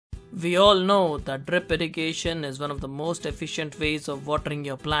We all know that drip irrigation is one of the most efficient ways of watering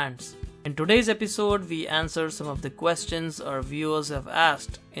your plants. In today's episode, we answer some of the questions our viewers have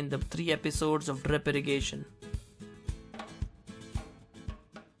asked in the 3 episodes of drip irrigation.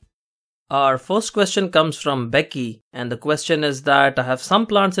 Our first question comes from Becky, and the question is that I have some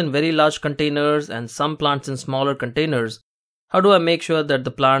plants in very large containers and some plants in smaller containers. How do I make sure that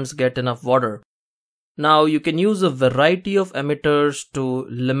the plants get enough water? Now, you can use a variety of emitters to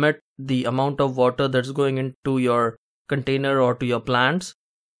limit the amount of water that's going into your container or to your plants.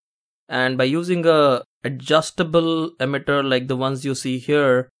 And by using a adjustable emitter like the ones you see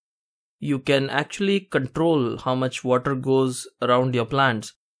here, you can actually control how much water goes around your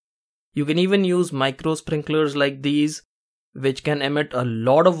plants. You can even use micro sprinklers like these, which can emit a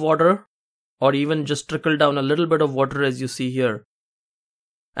lot of water or even just trickle down a little bit of water as you see here.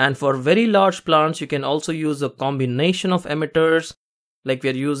 And for very large plants, you can also use a combination of emitters, like we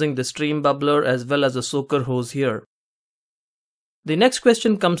are using the stream bubbler as well as a soaker hose here. The next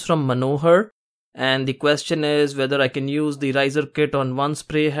question comes from Manohar, and the question is whether I can use the riser kit on one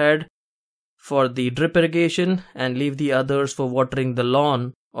spray head for the drip irrigation and leave the others for watering the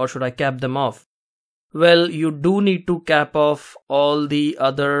lawn, or should I cap them off? Well, you do need to cap off all the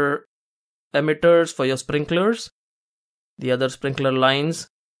other emitters for your sprinklers, the other sprinkler lines.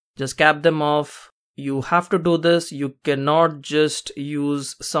 Just cap them off. You have to do this. You cannot just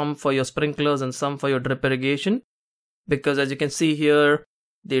use some for your sprinklers and some for your drip irrigation, because as you can see here,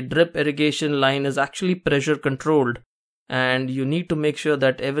 the drip irrigation line is actually pressure controlled, and you need to make sure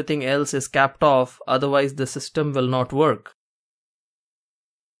that everything else is capped off, otherwise the system will not work.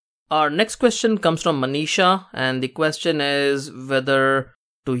 Our next question comes from Manisha, and the question is whether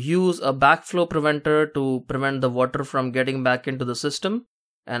to use a backflow preventer to prevent the water from getting back into the system,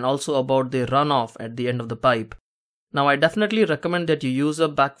 and also about the runoff at the end of the pipe. Now, I definitely recommend that you use a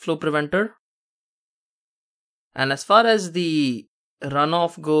backflow preventer. And as far as the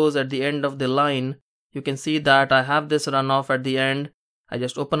runoff goes at the end of the line, you can see that I have this runoff at the end. I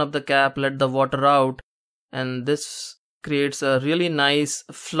just open up the cap, let the water out, and this creates a really nice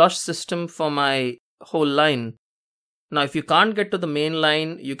flush system for my whole line. Now, if you can't get to the main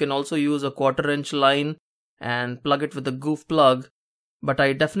line, you can also use a 1/4-inch line and plug it with a goof plug. But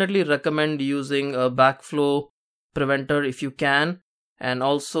I definitely recommend using a backflow preventer if you can, and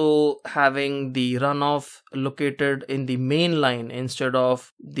also having the runoff located in the main line instead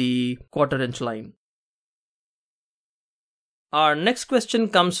of the 1/4-inch line. Our next question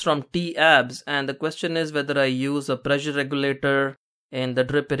comes from T. Abs, and the question is whether I use a pressure regulator in the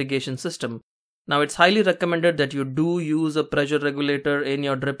drip irrigation system. Now, it's highly recommended that you do use a pressure regulator in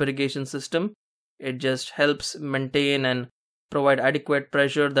your drip irrigation system. It just helps maintain and provide adequate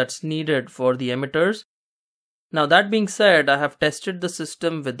pressure that's needed for the emitters. Now, that being said, I have tested the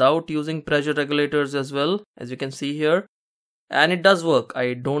system without using pressure regulators as well, as you can see here, and it does work.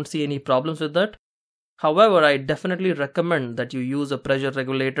 I don't see any problems with that. However, I definitely recommend that you use a pressure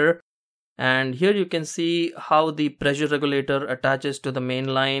regulator, and here you can see how the pressure regulator attaches to the main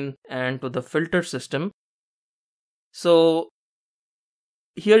line and to the filter system. So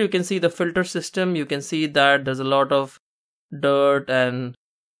here you can see the filter system. You can see that there's a lot of dirt and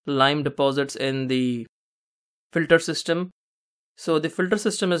lime deposits in the filter system. So the filter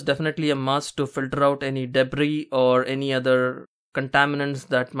system is definitely a must to filter out any debris or any other contaminants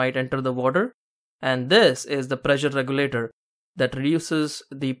that might enter the water. And this is the pressure regulator that reduces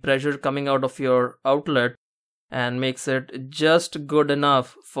the pressure coming out of your outlet and makes it just good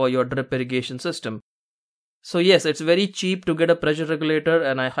enough for your drip irrigation system. So yes, it's very cheap to get a pressure regulator,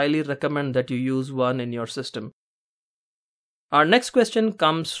 and I highly recommend that you use one in your system. Our next question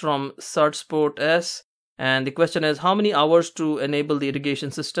comes from Surtsport S, and the question is how many hours to enable the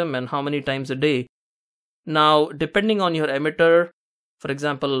irrigation system and how many times a day. Now, depending on your emitter, for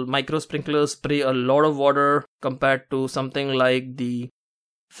example, micro sprinklers spray a lot of water compared to something like the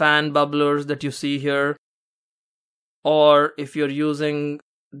fan bubblers that you see here. Or if you're using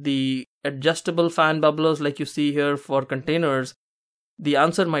the adjustable fan bubblers like you see here for containers, the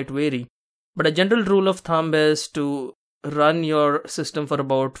answer might vary. But a general rule of thumb is to run your system for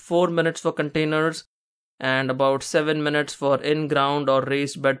about 4 minutes for containers and about 7 minutes for in-ground or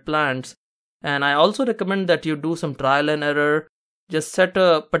raised bed plants. And I also recommend that you do some trial and error. Just set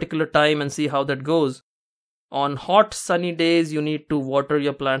a particular time and see how that goes. On hot sunny days, you need to water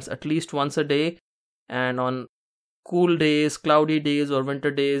your plants at least once a day, and on cool days, cloudy days or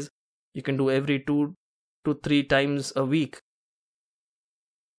winter days, you can do every 2 to 3 times a week.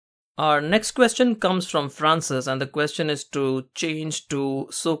 Our next question comes from Francis, and the question is to change to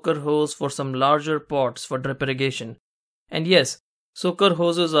soaker hose for some larger pots for drip irrigation. And yes, Soaker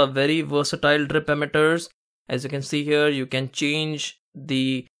hoses are very versatile drip emitters. As you can see here, you can change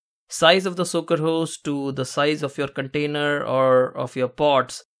the size of the soaker hose to the size of your container or of your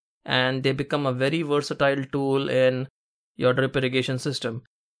pots, and they become a very versatile tool in your drip irrigation system.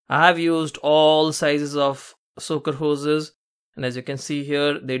 I have used all sizes of soaker hoses, and as you can see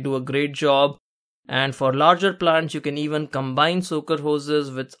here, they do a great job. And for larger plants, you can even combine soaker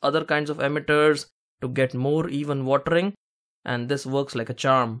hoses with other kinds of emitters to get more even watering, and this works like a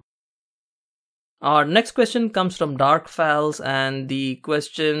charm. Our next question comes from Dark Fowls, and the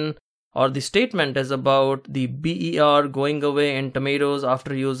question or the statement is about the BER going away in tomatoes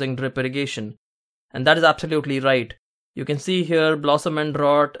after using drip irrigation. And that is absolutely right. You can see here blossom end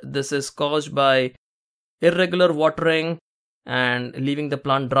rot. This is caused by irregular watering and leaving the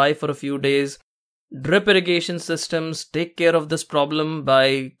plant dry for a few days. Drip irrigation systems take care of this problem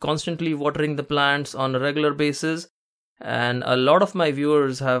by constantly watering the plants on a regular basis. And a lot of my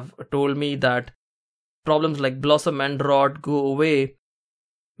viewers have told me that problems like blossom end rot go away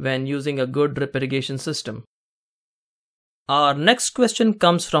when using a good drip irrigation system. Our next question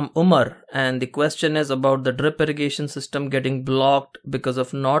comes from Umar, and the question is about the drip irrigation system getting blocked because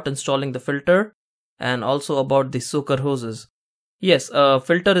of not installing the filter, and also about the soaker hoses. Yes, a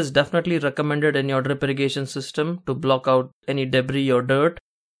filter is definitely recommended in your drip irrigation system to block out any debris or dirt.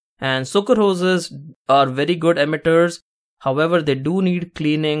 And soaker hoses are very good emitters. However, they do need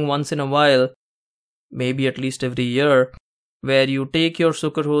cleaning once in a while, maybe at least every year, where you take your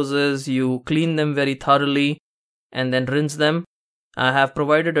soaker hoses, you clean them very thoroughly, and then rinse them. I have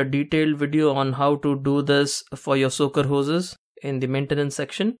provided a detailed video on how to do this for your soaker hoses in the maintenance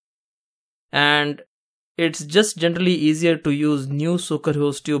section. And it's just generally easier to use new soaker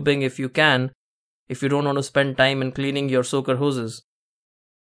hose tubing if you don't want to spend time in cleaning your soaker hoses.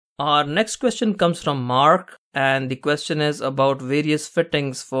 Our next question comes from Mark, and the question is about various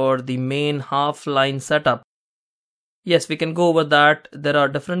fittings for the main half line setup. Yes, we can go over that. There are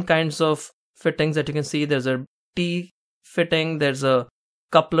different kinds of fittings that you can see. There's a T fitting, there's a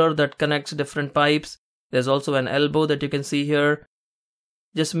coupler that connects different pipes, there's also an elbow that you can see here.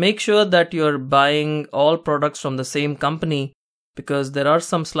 Just make sure that you're buying all products from the same company, because there are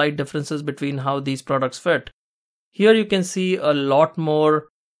some slight differences between how these products fit. Here you can see a lot more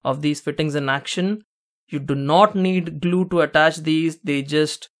of these fittings in action. You do not need glue to attach these, they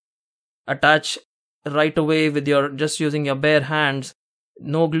just attach right away with just using your bare hands,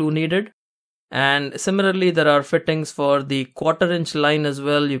 no glue needed. And similarly, there are fittings for the 1/4 inch line as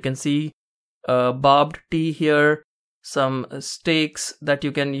well. You can see a barbed T here, some stakes that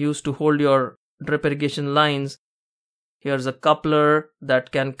you can use to hold your drip irrigation lines. Here's a coupler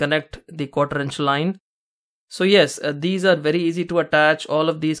that can connect the 1/4 inch line. So yes, these are very easy to attach. All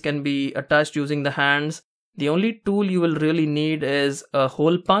of these can be attached using the hands. The only tool you will really need is a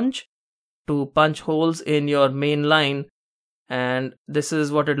hole punch to punch holes in your main line. And this is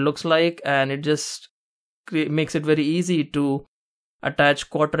what it looks like, and it just makes it very easy to attach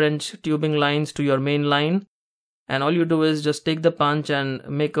 1/4 inch tubing lines to your main line. And all you do is just take the punch and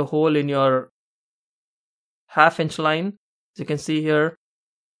make a hole in your 1/2 inch line. As you can see here,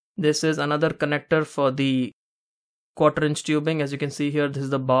 this is another connector for the 1/4 inch tubing. As you can see here, this is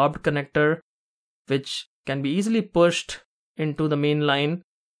the barbed connector, which can be easily pushed into the main line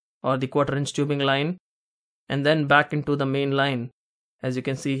or the 1/4 inch tubing line, and then back into the main line, as you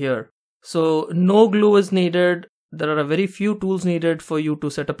can see here. So no glue is needed. There are a very few tools needed for you to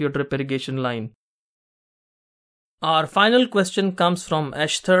set up your drip irrigation line. Our final question comes from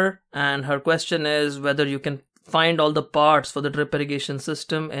Esther, and her question is whether you can find all the parts for the drip irrigation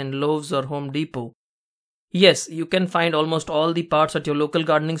system in Lowe's or Home Depot. Yes, you can find almost all the parts at your local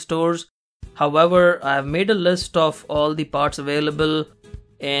gardening stores. However, I have made a list of all the parts available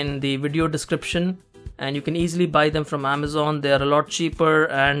in the video description, and you can easily buy them from Amazon. They are a lot cheaper,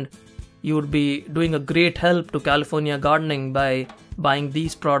 and you would be doing a great help to California gardening by buying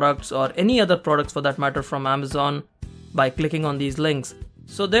these products or any other products for that matter from Amazon by clicking on these links.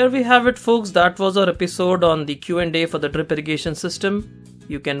 So there we have it, folks. That was our episode on the Q&A for the drip irrigation system.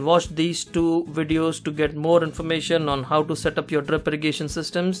 You can watch these 2 videos to get more information on how to set up your drip irrigation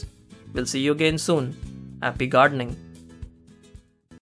systems. We'll see you again soon. Happy gardening.